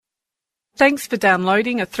Thanks for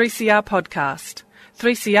downloading a 3CR podcast.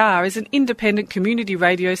 3CR is an independent community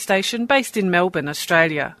radio station based in Melbourne,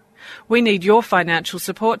 Australia. We need your financial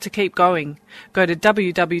support to keep going. Go to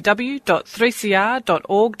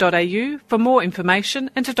www.3cr.org.au for more information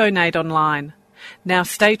and to donate online. Now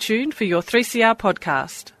stay tuned for your 3CR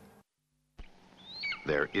podcast.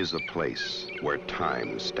 There is a place where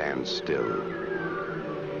time stands still,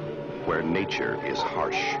 where nature is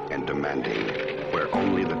harsh and demanding, where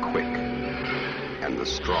only the quick and the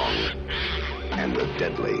strong and the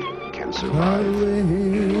deadly can survive.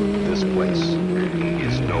 This place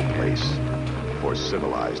is no place for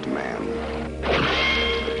civilized man.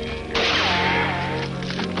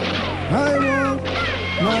 I want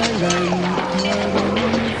my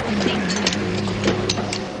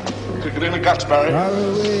land. Took it in the guts, Barry. Far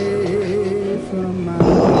away from my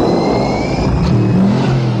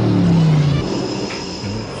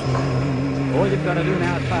All you've got to do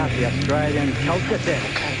now is pass the Australian culture test.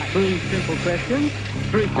 3 simple questions,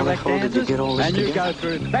 3 correct answers, and you go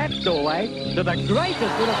through that doorway to the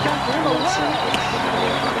greatest little country in the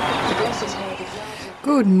world.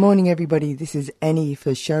 Good morning, everybody. This is Annie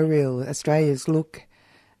for Showreel, Australia's look,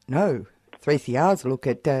 3CR's look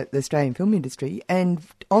at the Australian film industry. And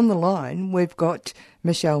on the line, we've got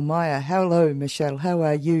Michelle Meyer. Hello, Michelle. How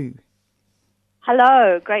are you?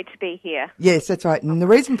 Hello, great to be here. Yes, that's right. And the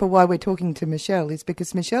reason for why we're talking to Michelle is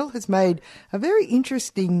because Michelle has made a very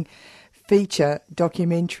interesting feature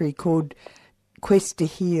documentary called Quest to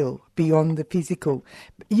Heal, Beyond the Physical.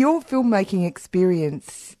 Your filmmaking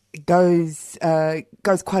experience goes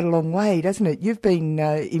quite a long way, doesn't it? You've been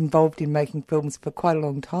involved in making films for quite a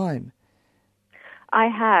long time. I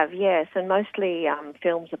have, yes, and mostly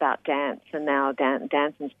films about dance and now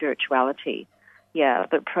dance and spirituality. Yeah,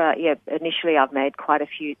 but initially I've made quite a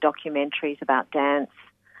few documentaries about dance.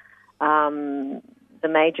 The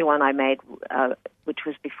major one I made, which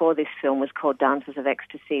was before this film, was called Dances of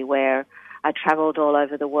Ecstasy, where I travelled all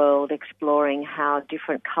over the world exploring how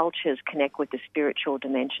different cultures connect with the spiritual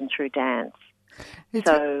dimension through dance.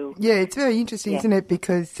 It's very interesting, isn't it?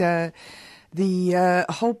 Because the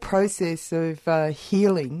whole process of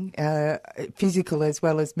healing, physical as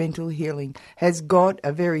well as mental healing, has got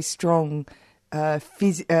a very strong a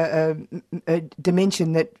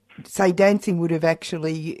dimension that, say, dancing would have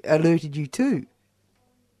actually alerted you to.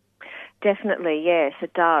 Definitely, yes,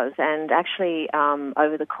 it does. And actually,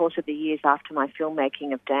 over the course of the years after my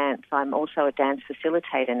filmmaking of dance, I'm also a dance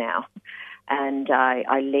facilitator now. And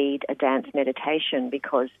I lead a dance meditation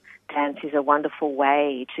because dance is a wonderful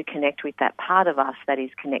way to connect with that part of us that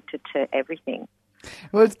is connected to everything.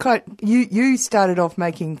 Well, it's quite... You started off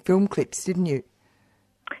making film clips, didn't you?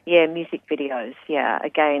 Yeah, music videos, yeah.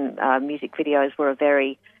 Again, music videos were a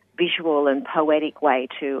very visual and poetic way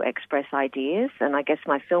to express ideas, and I guess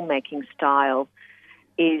my filmmaking style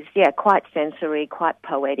is, quite sensory, quite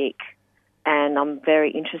poetic, and I'm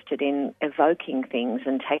very interested in evoking things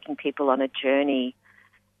and taking people on a journey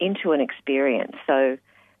into an experience. So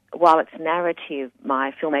while it's narrative,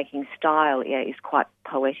 my filmmaking style is quite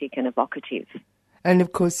poetic and evocative. And,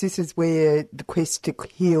 of course, this is where the quest to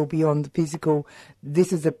heal beyond the physical,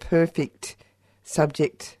 this is a perfect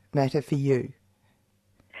subject matter for you.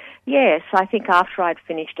 Yes, I think after I'd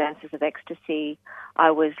finished Dances of Ecstasy,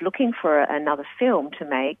 I was looking for another film to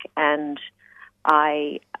make, and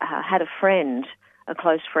I had a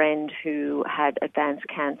close friend who had advanced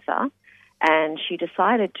cancer, and she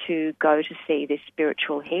decided to go to see this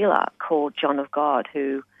spiritual healer called John of God,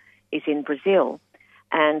 who is in Brazil.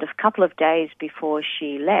 And a couple of days before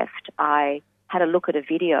she left, I had a look at a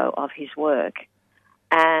video of his work,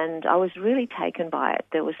 and I was really taken by it.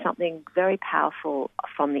 There was something very powerful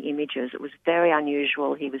from the images. It was very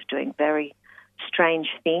unusual. He was doing very strange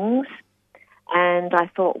things, and I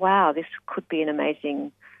thought, wow, this could be an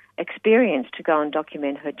amazing experience to go and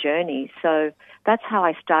document her journey. So that's how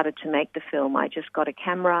I started to make the film. I just got a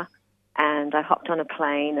camera, and I hopped on a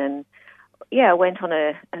plane and I went on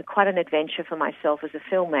quite an adventure for myself as a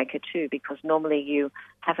filmmaker too, because normally you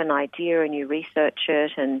have an idea and you research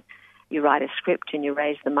it and you write a script and you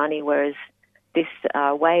raise the money, whereas this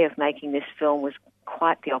way of making this film was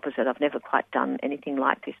quite the opposite. I've never quite done anything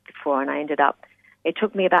like this before, and it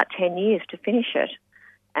took me about 10 years to finish it.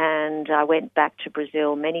 And I went back to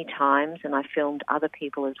Brazil many times and I filmed other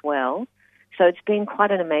people as well. So it's been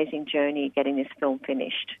quite an amazing journey getting this film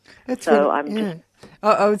finished. I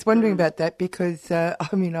was wondering about that because, I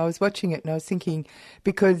was watching it and I was thinking,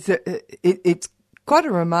 because it's quite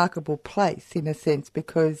a remarkable place in a sense,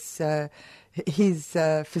 because his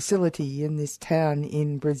facility in this town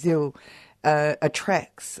in Brazil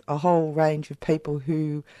attracts a whole range of people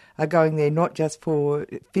who are going there not just for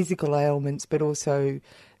physical ailments but also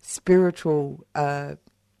spiritual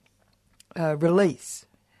release,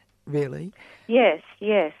 really. Yes,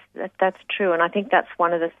 that's true. And I think that's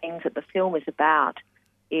one of the things that the film is about,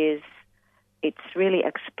 is it's really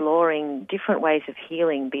exploring different ways of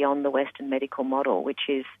healing beyond the Western medical model, which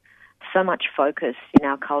is so much focus in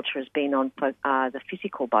our culture has been on the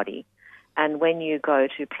physical body. And when you go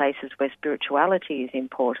to places where spirituality is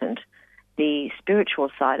important, the spiritual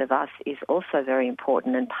side of us is also very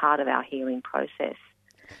important and part of our healing process.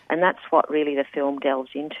 And that's what really the film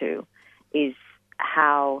delves into, is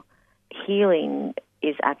how healing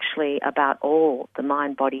is actually about all, the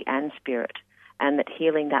mind, body and spirit, and that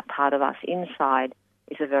healing that part of us inside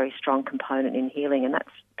is a very strong component in healing. And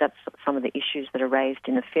that's some of the issues that are raised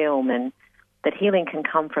in the film, and that healing can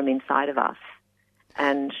come from inside of us.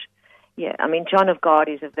 And yeah, I mean, John of God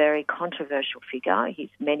is a very controversial figure. He's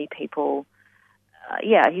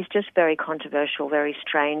just very controversial, very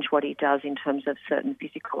strange what he does in terms of certain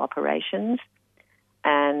physical operations.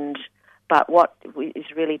 But what is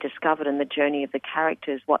really discovered in the journey of the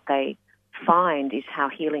characters, what they find is how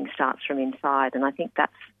healing starts from inside. And I think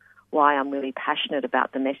that's why I'm really passionate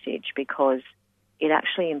about the message, because it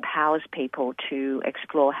actually empowers people to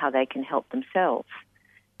explore how they can help themselves.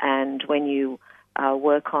 And when you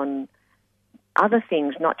work on other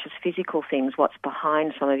things, not just physical things, what's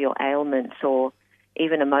behind some of your ailments or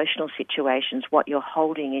even emotional situations, what you're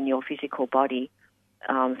holding in your physical body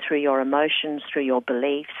through your emotions, through your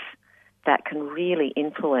beliefs, that can really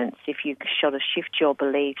influence, if you sort of shift your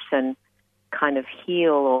beliefs and kind of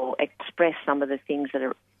heal or express some of the things that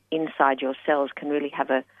are inside your cells, can really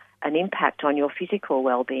have an impact on your physical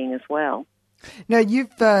well-being as well. Now,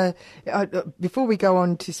 you've before we go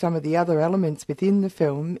on to some of the other elements within the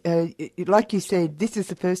film, like you said, this is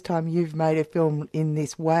the first time you've made a film in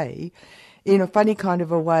this way, in a funny kind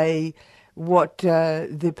of a way. What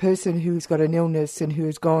the person who's got an illness and who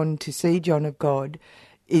has gone to see John of God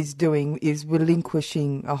is doing is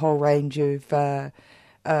relinquishing a whole range of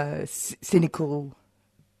cynical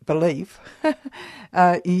belief.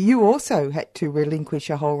 You also had to relinquish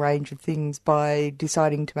a whole range of things by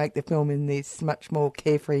deciding to make the film in this much more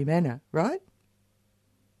carefree manner, right?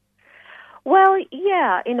 Well,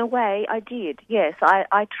 yeah, in a way I did, yes.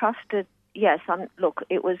 I trusted, yes. Look,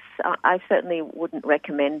 it was, I certainly wouldn't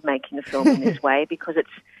recommend making a film in this way, because it's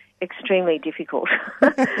extremely difficult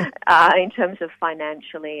in terms of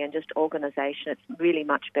financially and just organisation. It's really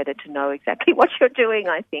much better to know exactly what you're doing,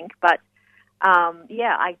 I think. But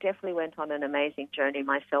I definitely went on an amazing journey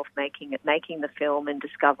myself, making the film and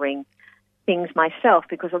discovering things myself,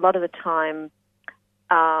 because a lot of the time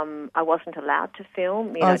I wasn't allowed to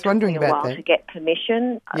film. I was wondering about that. It took me a while to get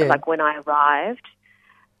permission. Yeah. Like when I arrived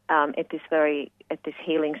at this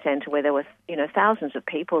healing centre, where there were thousands of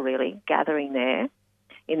people really gathering there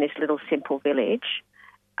in this little simple village,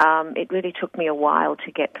 it really took me a while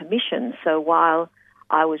to get permission. So while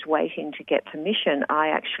I was waiting to get permission, I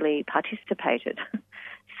actually participated.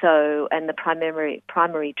 So, and the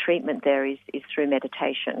primary treatment there is through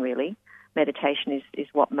meditation, really. Meditation is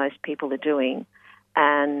what most people are doing.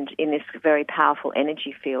 And in this very powerful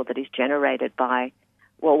energy field that is generated by,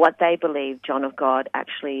 well, what they believe John of God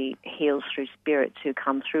actually heals through spirits who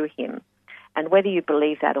come through him. And whether you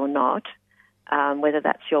believe that or not, whether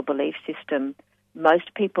that's your belief system,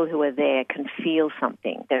 most people who are there can feel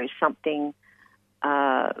something. There is something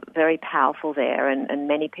very powerful there, and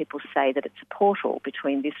many people say that it's a portal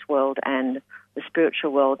between this world and the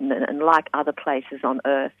spiritual world, and like other places on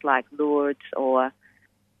earth, like Lourdes or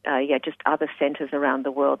just other centres around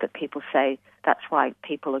the world, that people say that's why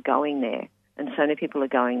people are going there, and so many people are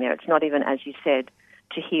going there. It's not even, as you said,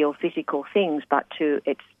 to heal physical things, but to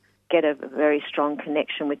get a very strong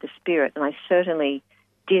connection with the spirit, and I certainly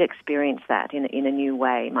did experience that in a new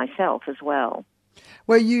way myself as well.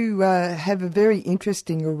 Well, you have a very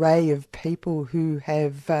interesting array of people who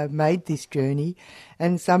have made this journey,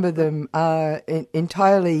 and some of them are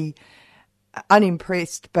entirely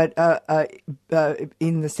unimpressed, but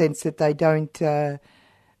in the sense that they don't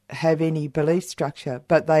have any belief structure,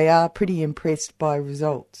 but they are pretty impressed by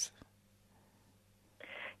results.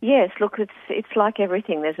 Yes, look, it's like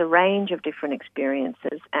everything. There's a range of different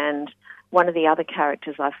experiences, and one of the other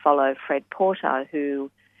characters I follow, Fred Porter,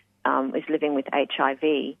 who is living with HIV.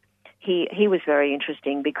 He was very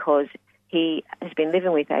interesting because he has been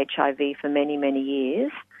living with HIV for many, many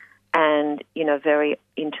years, and very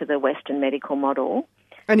into the Western medical model.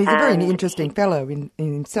 And he's a very interesting fellow in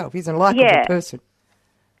himself. He's a likeable person.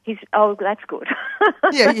 Oh, that's good.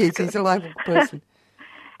 Yeah, he is. He's a likeable person.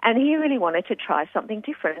 And he really wanted to try something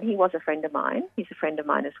different. And he was a friend of mine. He's a friend of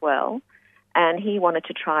mine as well. And he wanted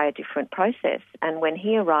to try a different process. And when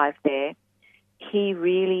he arrived there, he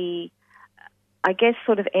really, I guess,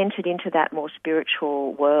 sort of entered into that more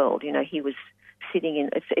spiritual world. You know, he was sitting in,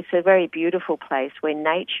 it's a very beautiful place where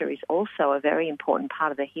nature is also a very important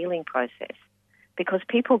part of the healing process, because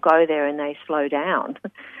people go there and they slow down.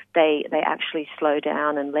 They actually slow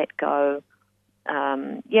down and let go,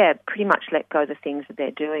 pretty much let go the things that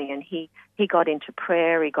they're doing. And he got into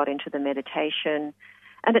prayer, he got into the meditation,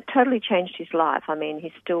 and it totally changed his life. I mean,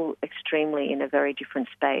 he's still extremely in a very different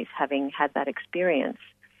space, having had that experience.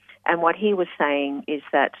 And what he was saying is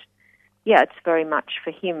that, it's very much,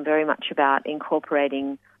 for him, very much about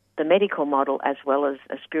incorporating the medical model as well as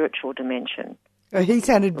a spiritual dimension. He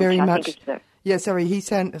sounded very much... He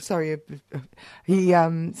sounded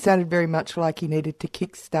very much like he needed to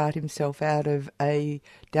kickstart himself out of a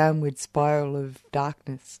downward spiral of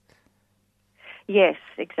darkness. Yes,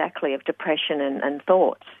 exactly, of depression and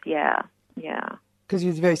thoughts, yeah. Because he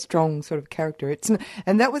was a very strong sort of character.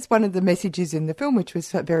 And that was one of the messages in the film, which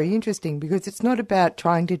was very interesting, because it's not about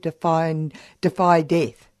trying to defy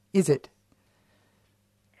death, is it?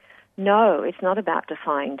 No, it's not about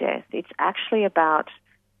defying death. It's actually about,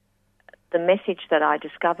 the message that I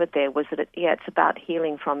discovered there was that it's about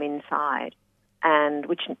healing from inside, and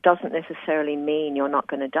which doesn't necessarily mean you're not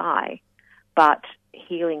going to die, but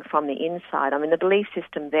healing from the inside. I mean, the belief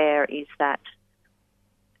system there is that,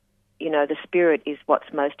 you know, the spirit is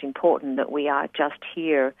what's most important, that we are just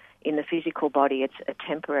here in the physical body. It's a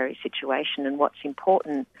temporary situation, and what's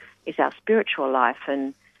important is our spiritual life,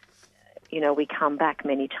 and, you know, we come back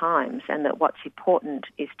many times, and that what's important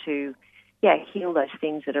is to, heal those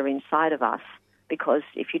things that are inside of us, because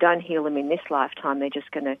if you don't heal them in this lifetime, they're just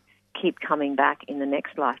going to keep coming back in the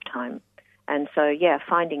next lifetime. And so,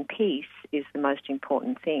 finding peace is the most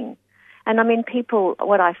important thing. And I mean,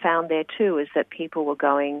 what I found there too is that people were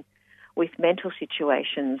going with mental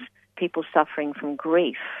situations, people suffering from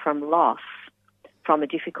grief, from loss, from a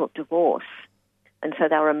difficult divorce. And so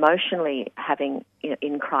they were emotionally having,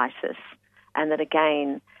 in crisis. And that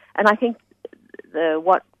again, and I think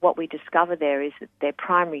what we discover there is that their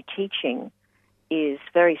primary teaching is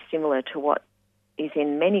very similar to what is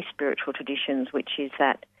in many spiritual traditions, which is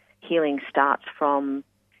that healing starts from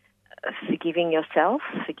forgiving yourself,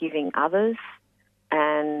 forgiving others,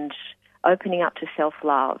 and opening up to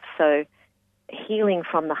self-love. So healing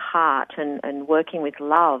from the heart and working with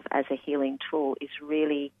love as a healing tool is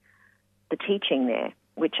really the teaching there,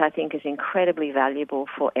 which I think is incredibly valuable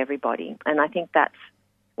for everybody. And I think that's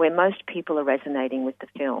where most people are resonating with the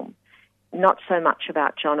film. Not so much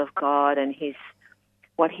about John of God and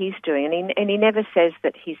what he's doing. And he never says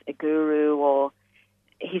that he's a guru, or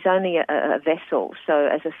he's only a vessel. So,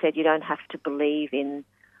 as I said, you don't have to believe in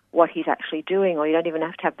what he's actually doing, or you don't even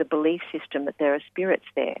have to have the belief system that there are spirits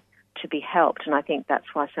there to be helped. And I think that's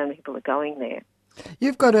why so many people are going there.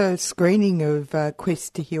 You've got a screening of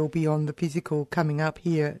Quest to Heal Beyond the Physical coming up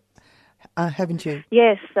here, haven't you?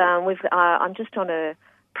 Yes, I'm just on a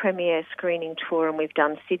premiere screening tour, and we've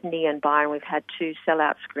done Sydney and Byron. We've had 2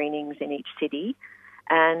 sellout screenings in each city.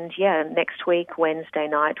 And, next week, Wednesday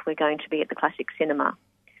night, we're going to be at the Classic Cinema.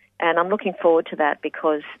 And I'm looking forward to that,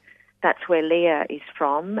 because that's where Leah is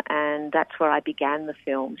from, and that's where I began the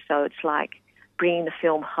film. So it's like bringing the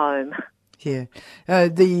film home. Yeah.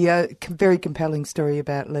 The very compelling story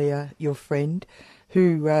about Leah, your friend,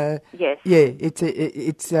 who... yes. Yeah,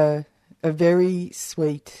 it's a very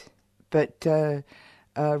sweet but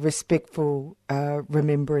respectful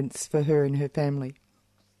remembrance for her and her family.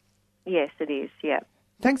 Yes, it is, yeah.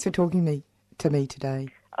 Thanks for talking to me today.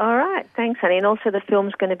 All right, thanks, honey. And also the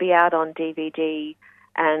film's going to be out on DVD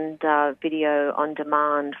and video on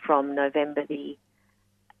demand from November the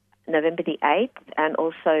 8th. And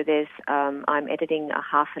also there's I'm editing a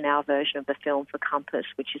half-an-hour version of the film for Compass,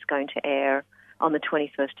 which is going to air on the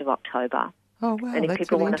 21st of October. Oh, wow, and if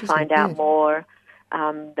people really want to find out more,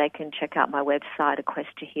 they can check out my website,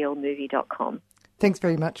 aquesttohealmovie.com. Thanks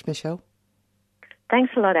very much, Michelle.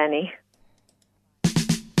 Thanks a lot, Annie.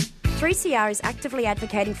 3CR is actively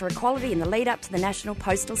advocating for equality in the lead-up to the National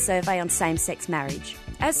Postal Survey on same-sex marriage.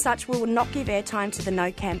 As such, we will not give airtime to the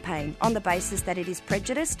No campaign on the basis that it is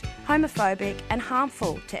prejudiced, homophobic and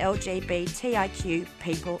harmful to LGBTIQ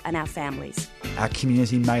people and our families. Our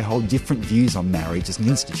community may hold different views on marriage as an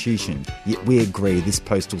institution, yet we agree this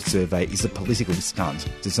postal survey is a political stunt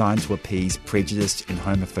designed to appease prejudiced and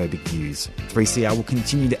homophobic views. 3CR will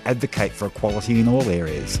continue to advocate for equality in all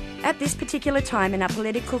areas. At this particular time in our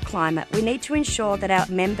political climate, we need to ensure that our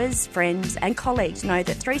members, friends and colleagues know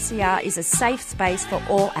that 3CR is a safe space for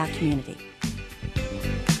all our community.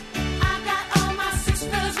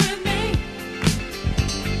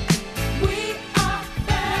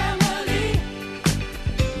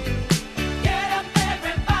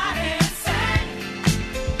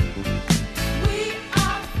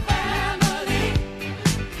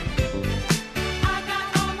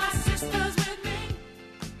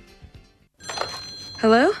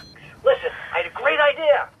 Listen, I had a great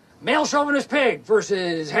idea. Male chauvinist pig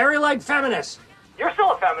versus hairy leg feminist. You're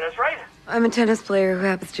still a feminist, right? I'm a tennis player who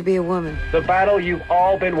happens to be a woman. The battle you've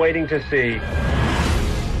all been waiting to see.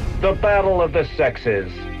 The battle of the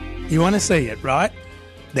sexes. You want to see it, right?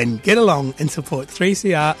 Then get along and support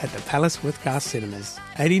 3CR at the Palace Withcast Cinemas,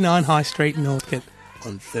 89 High Street, Northcote,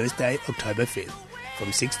 on Thursday, October 5th, from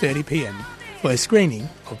 6:30pm, for a screening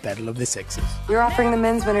of Battle of the Sexes. You're offering the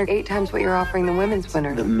men's winner 8 times what you're offering the women's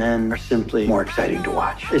winner. The men are simply more exciting to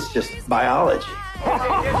watch. It's just biology.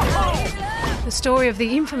 The story of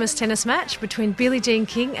the infamous tennis match between Billie Jean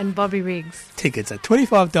King and Bobby Riggs. Tickets are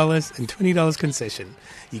 $25 and $20 concession.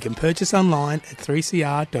 You can purchase online at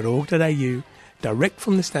 3cr.org.au, direct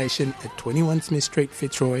from the station at 21 Smith Street,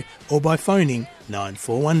 Fitzroy, or by phoning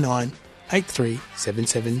 9419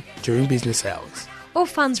 8377 during business hours. All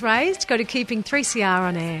funds raised go to keeping 3CR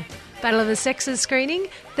on air. Battle of the Sexes screening,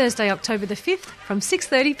 Thursday, October the 5th from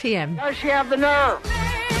 6:30pm. Does she have the nerve?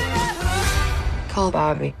 Call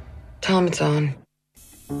Bobby. Tell him it's on.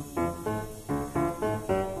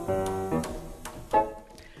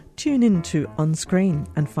 Tune in to On Screen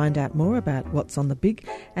and find out more about what's on the big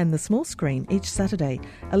and the small screen each Saturday,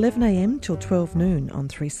 11am till 12 noon on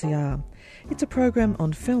 3CR. It's a program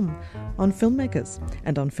on film, on filmmakers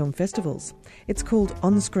and on film festivals. It's called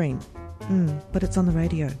On Screen, but it's on the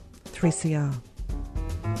radio, 3CR.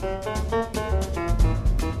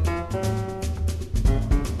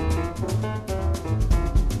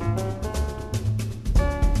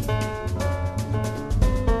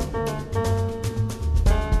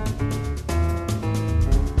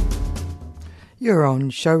 You're on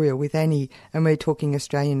Showreel with Annie, and we're talking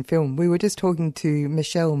Australian film. We were just talking to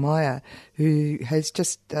Michelle Meyer, who has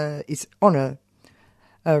just is on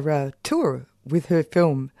a tour with her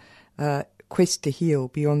film Quest to Heal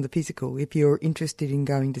Beyond the Physical. If you're interested in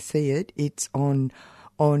going to see it, it's on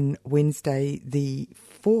Wednesday the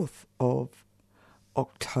 4th of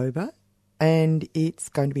October. And it's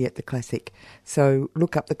going to be at the Classic. So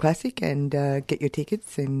look up the Classic and get your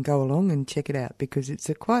tickets and go along and check it out, because it's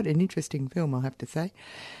quite an interesting film, I have to say.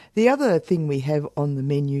 The other thing we have on the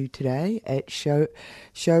menu today at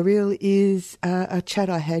Showreel is a chat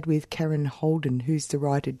I had with Karen Holden, who's the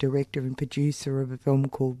writer, director and producer of a film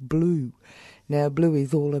called Blue. Now, Blue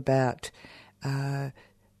is all about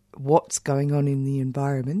what's going on in the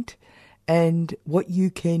environment and what you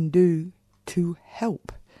can do to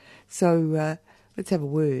help. So let's have a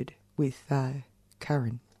word with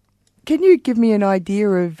Karen. Can you give me an idea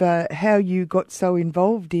of how you got so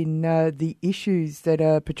involved in the issues that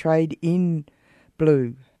are portrayed in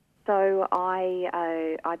Blue? So I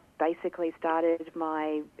basically started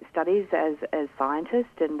my studies as a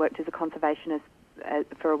scientist and worked as a conservationist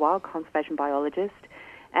for a while, conservation biologist,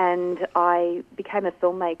 and I became a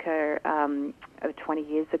filmmaker 20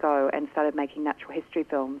 years ago and started making natural history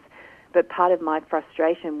films. But part of my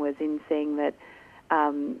frustration was in seeing that,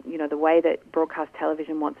 the way that broadcast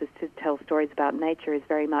television wants us to tell stories about nature is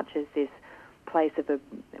very much as this place of a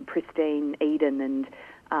pristine Eden, and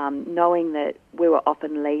knowing that we were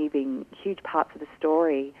often leaving huge parts of the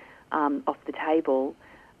story off the table.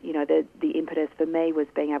 The impetus for me was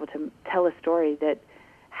being able to tell a story that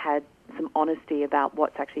had some honesty about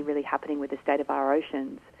what's actually really happening with the state of our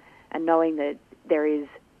oceans, and knowing that there is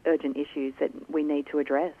urgent issues that we need to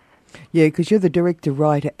address. Yeah, because you're the director,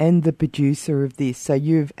 writer and the producer of this, so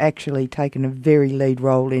you've actually taken a very lead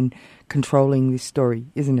role in controlling this story,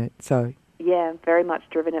 isn't it? So yeah, very much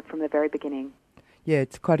driven it from the very beginning. Yeah,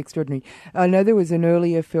 it's quite extraordinary. I know there was an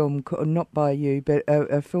earlier film, not by you, but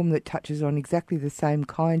a film that touches on exactly the same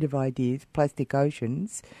kind of ideas, Plastic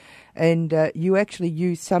Oceans, and you actually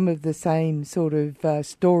use some of the same sort of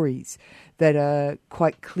stories that are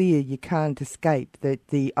quite clear you can't escape, that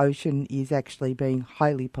the ocean is actually being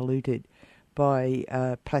highly polluted by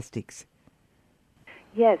plastics.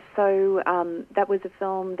 Yes, so that was a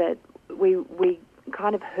film that we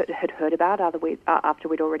kind of had heard about after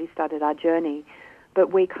we'd already started our journey.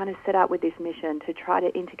 But we kind of set out with this mission to try to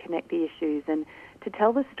interconnect the issues and to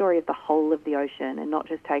tell the story of the whole of the ocean and not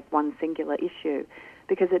just take one singular issue.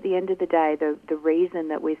 Because at the end of the day, the reason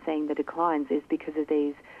that we're seeing the declines is because of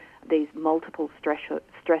these multiple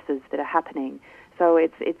stresses that are happening. So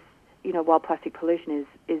it's while plastic pollution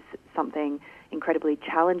is something incredibly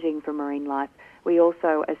challenging for marine life, we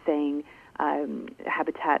also are seeing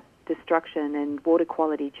habitat destruction and water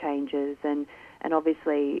quality changes and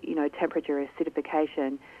obviously, temperature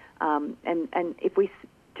acidification. And if we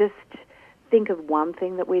just think of one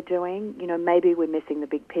thing that we're doing, maybe we're missing the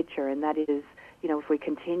big picture, and that is, if we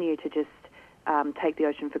continue to just take the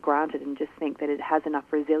ocean for granted and just think that it has enough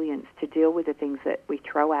resilience to deal with the things that we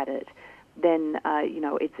throw at it, then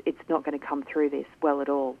it's not going to come through this well at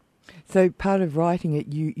all. So part of writing it,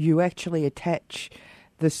 you actually attach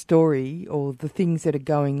the story or the things that are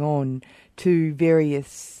going on to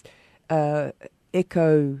various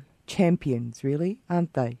eco champions, really,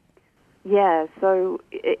 aren't they? Yeah, so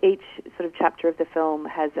each sort of chapter of the film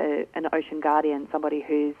has an ocean guardian, somebody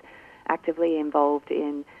who's actively involved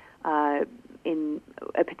in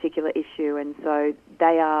a particular issue, and so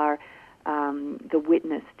they are the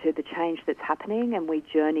witness to the change that's happening, and we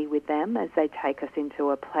journey with them as they take us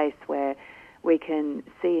into a place where we can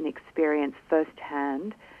see and experience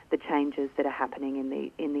firsthand the changes that are happening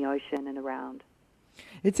in the ocean and around.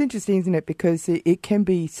 It's interesting, isn't it? Because it can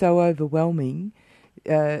be so overwhelming,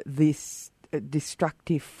 this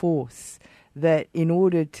destructive force, that in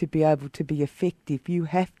order to be able to be effective, you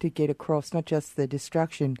have to get across not just the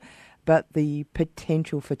destruction, but the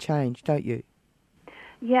potential for change, don't you?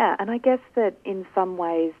 Yeah, and I guess that in some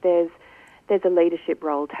ways there's a leadership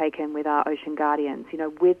role taken with our ocean guardians. You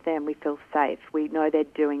know, with them we feel safe. We know they're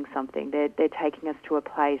doing something. They're taking us to a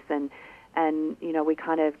place, and you know, we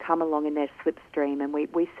kind of come along in their slipstream and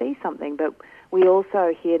we see something, but we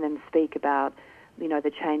also hear them speak about, you know,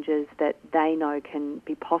 the changes that they know can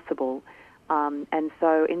be possible. And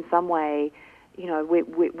so in some way, you know,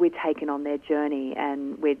 we're taken on their journey,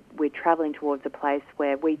 and we're travelling towards a place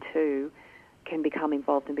where we too can become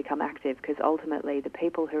involved and become active, because ultimately the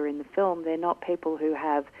people who are in the film, they're not people who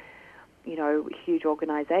have, you know, huge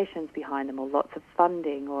organisations behind them or lots of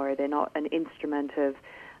funding, or they're not an instrument of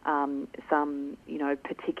some, you know,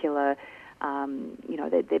 particular, you know,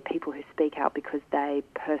 they're people who speak out because they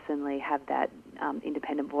personally have that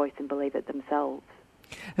independent voice and believe it themselves.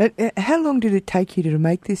 How long did it take you to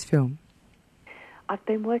make this film? I've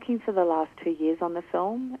been working for the last 2 years on the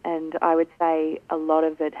film, and I would say a lot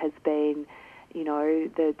of it has been, you know,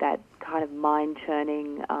 that kind of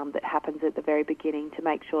mind-churning that happens at the very beginning to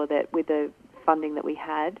make sure that with the funding that we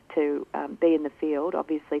had to be in the field,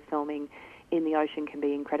 obviously filming in the ocean can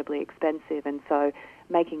be incredibly expensive, and so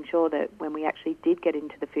making sure that when we actually did get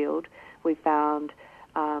into the field, we found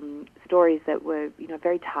stories that were, you know,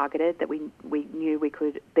 very targeted, that we knew we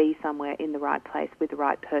could be somewhere in the right place with the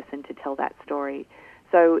right person to tell that story.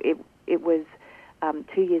 So it was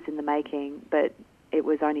 2 years in the making, but it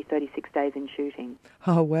was only 36 days in shooting.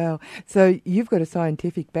 Oh, wow. So you've got a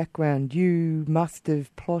scientific background. You must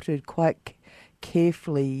have plotted quite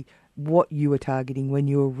carefully what you were targeting when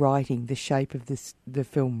you were writing the shape of the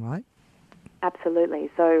film, right? Absolutely.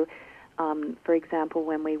 So, for example,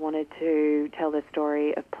 when we wanted to tell the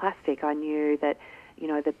story of plastic, I knew that, you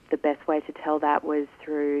know, the best way to tell that was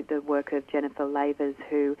through the work of Jennifer Lavers,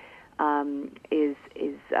 who is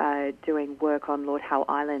doing work on Lord Howe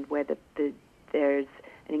Island, where there's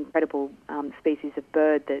an incredible species of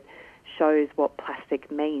bird that shows what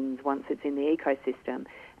plastic means once it's in the ecosystem.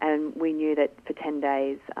 And we knew that for 10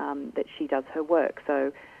 days that she does her work,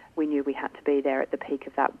 so we knew we had to be there at the peak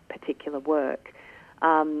of that particular work.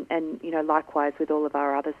 And, you know, likewise with all of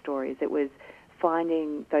our other stories, it was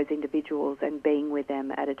finding those individuals and being with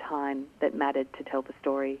them at a time that mattered to tell the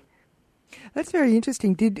story. That's very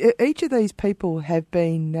interesting. Did each of these people have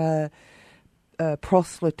been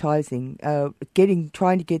proselytising,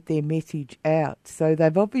 trying to get their message out? So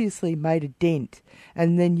they've obviously made a dent,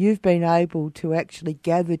 and then you've been able to actually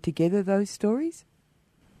gather together those stories?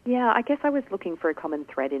 Yeah, I guess I was looking for a common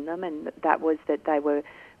thread in them, and that was that they were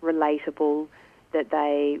relatable, that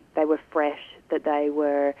they were fresh, that they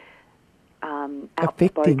were affecting,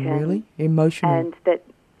 outspoken, really, emotional, and that,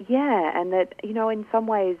 yeah, and that, you know, in some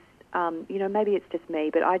ways, you know, maybe it's just me,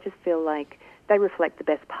 but I just feel like they reflect the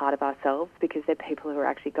best part of ourselves, because they're people who are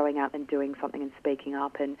actually going out and doing something and speaking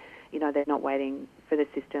up, and, you know, they're not waiting for the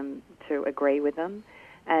system to agree with them.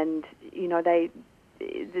 And, you know,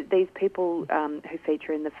 these people who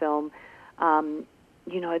feature in the film,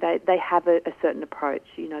 you know, they have a certain approach.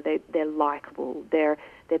 You know, they're likable, they're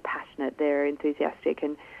passionate, they're enthusiastic,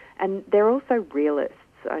 and they're also realists.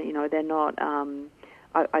 You know, they're not.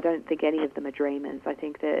 I don't think any of them are dreamers. I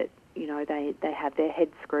think that, you know, they have their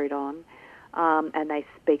heads screwed on, and they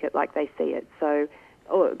speak it like they see it. So,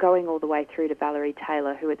 going all the way through to Valerie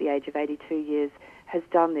Taylor, who at the age of 82 years has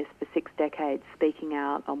done this for 6 decades, speaking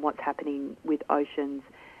out on what's happening with oceans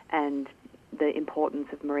and the importance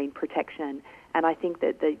of marine protection. And I think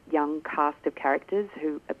that the young cast of characters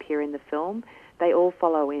who appear in the film, they all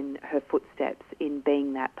follow in her footsteps in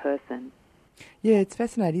being that person. Yeah, it's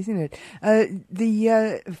fascinating, isn't it?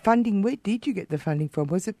 The funding, where did you get the funding from?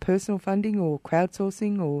 Was it personal funding or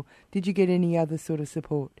crowdsourcing, or did you get any other sort of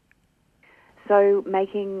support? So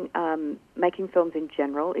making films in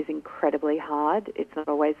general is incredibly hard. It's not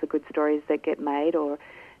always the good stories that get made, or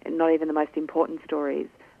not even the most important stories.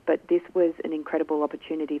 But this was an incredible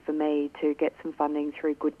opportunity for me to get some funding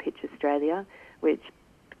through Good Pitch Australia, which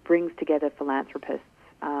brings together philanthropists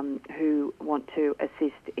who want to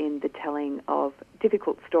assist in the telling of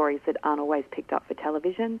difficult stories that aren't always picked up for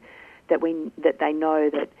television, that they know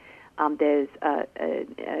that there's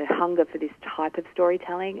a hunger for this type of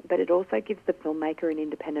storytelling, but it also gives the filmmaker an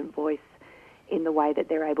independent voice in the way that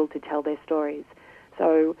they're able to tell their stories.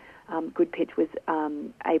 So Good Pitch was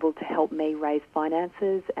able to help me raise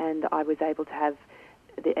finances, and I was able to have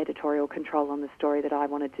the editorial control on the story that I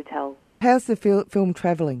wanted to tell. How's the film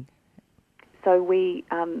travelling? So we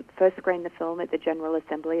first screened the film at the General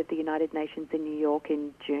Assembly of the United Nations in New York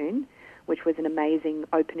in June, which was an amazing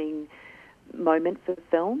opening moment for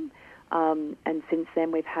film. And since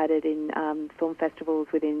then we've had it in film festivals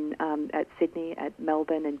at Sydney, at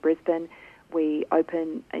Melbourne and Brisbane. We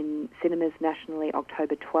open in cinemas nationally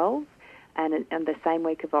October 12, and the same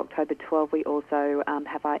week of October 12 we also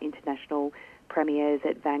have our international premieres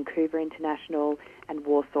at Vancouver International and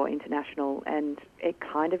Warsaw International, and it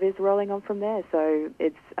kind of is rolling on from there. So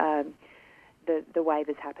it's the wave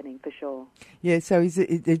is happening for sure. Yeah, so is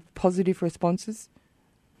it positive responses?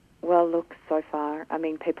 Well, look, so far, I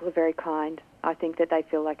mean, people are very kind. I think that they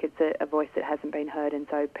feel like it's a voice that hasn't been heard, and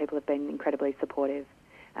so people have been incredibly supportive.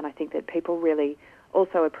 And I think that people really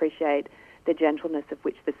also appreciate the gentleness of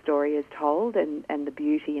which the story is told and the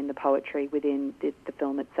beauty and the poetry within the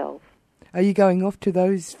film itself. Are you going off to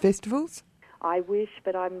those festivals? I wish,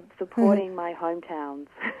 but I'm supporting my hometowns.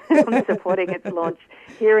 I'm supporting its launch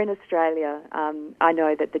here in Australia. I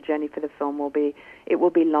know that the journey for the film will be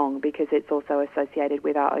long because it's also associated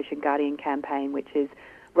with our Ocean Guardian campaign, which is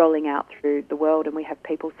rolling out through the world, and we have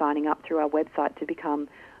people signing up through our website to become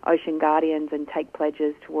Ocean Guardians and take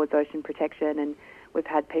pledges towards ocean protection, and we've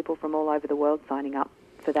had people from all over the world signing up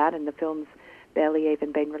for that, and the film's barely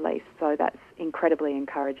even been released, so that's incredibly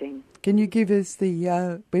encouraging. Can you give us the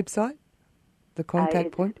website, the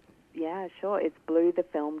contact point? Yeah, sure. It's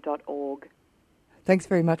bluethefilm.org. Thanks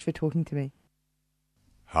very much for talking to me.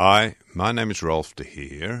 Hi, my name is Rolf de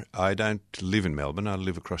Heer. I don't live in Melbourne. I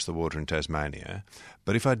live across the water in Tasmania.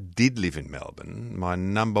 But if I did live in Melbourne, my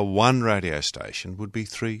number one radio station would be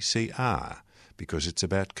 3CR because it's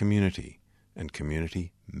about community, and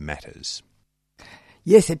community matters.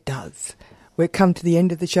 Yes, it does. We've come to the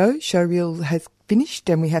end of the show. Showreel has finished,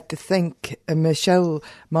 and we have to thank Michelle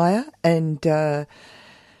Meyer and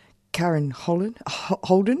Karen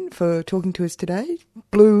Holden for talking to us today.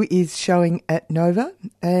 Blue is showing at Nova,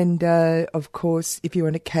 and of course, if you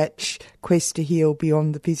want to catch Quest to Heal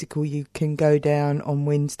Beyond the Physical, you can go down on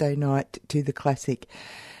Wednesday night to the Classic.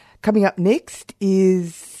 Coming up next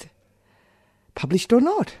is Published or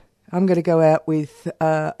Not. I'm going to go out with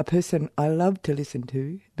a person I love to listen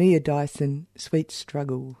to, Mia Dyson, Sweet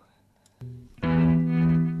Struggle.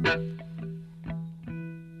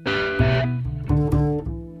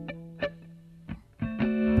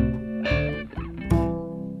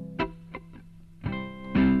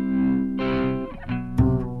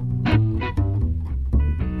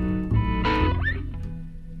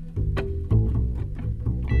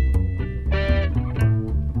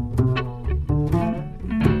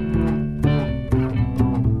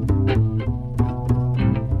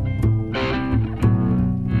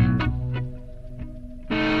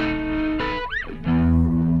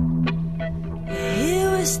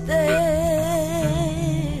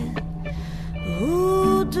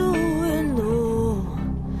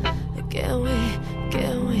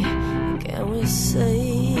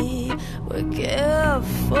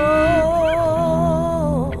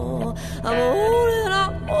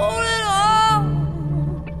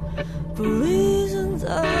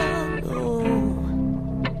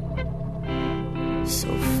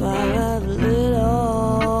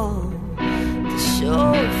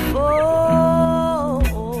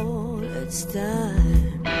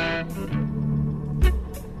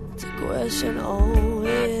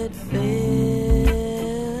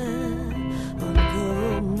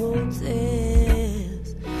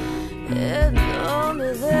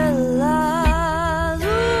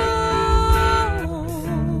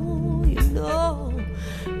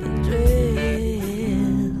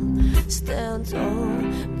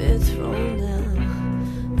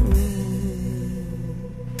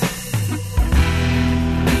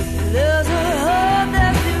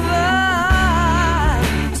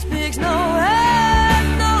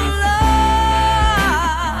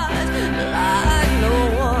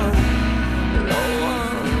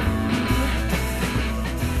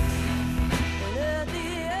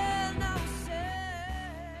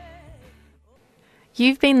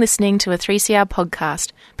 You've been listening to a 3CR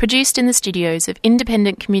podcast produced in the studios of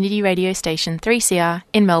independent community radio station 3CR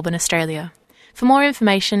in Melbourne, Australia. For more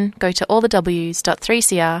information, go to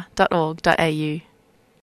allthews.3cr.org.au.